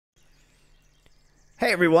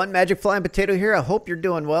Hey everyone, Magic Flying Potato here. I hope you're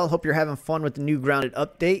doing well. Hope you're having fun with the new grounded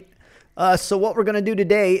update. So what we're going to do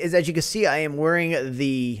today is, as you can see, I am wearing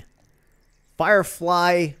the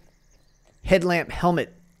Firefly headlamp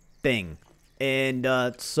helmet thing. And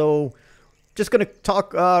so just going to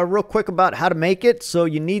talk real quick about how to make it. So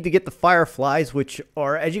you need to get the Fireflies, which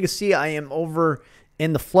are, as you can see, I am over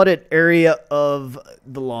in the flooded area of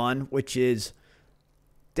the lawn, which is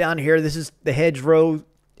down here. This is the hedgerow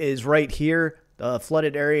is right here. The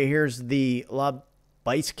flooded area here's the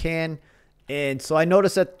base can, and so I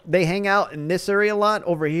noticed that they hang out in this area a lot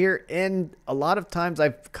over here, and a lot of times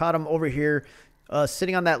I've caught them over here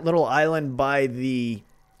sitting on that little island by the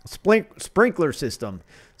sprinkler system.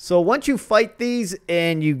 So once you fight these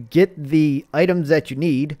and you get the items that you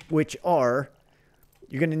need, which are,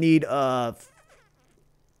 you're going to need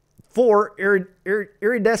 4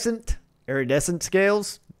 iridescent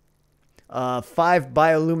scales, 5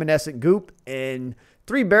 bioluminescent goop, and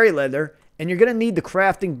 3 berry leather, and you're going to need the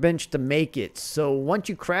crafting bench to make it. So once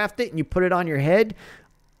you craft it and you put it on your head,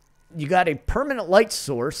 you got a permanent light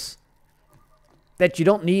source that you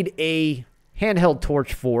don't need a handheld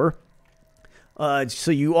torch for.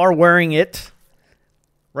 So you are wearing it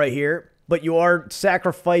right here, but you are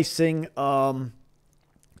sacrificing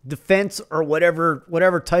defense or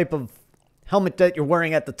whatever type of helmet that you're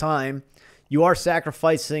wearing at the time. You are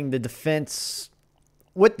sacrificing the defense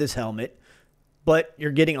with this helmet, but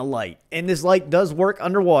you're getting a light. And this light does work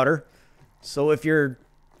underwater. So if you're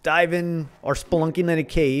diving or spelunking in a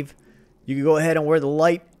cave, you can go ahead and wear the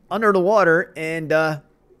light under the water and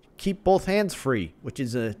keep both hands free, which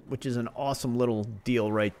is an awesome little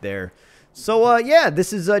deal right there. So yeah,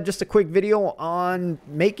 this is just a quick video on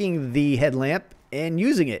making the headlamp and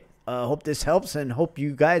using it. Hope this helps, and hope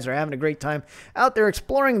you guys are having a great time out there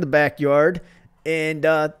exploring the backyard. And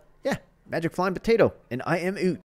yeah, Magic Flying Potato, and I am Oot.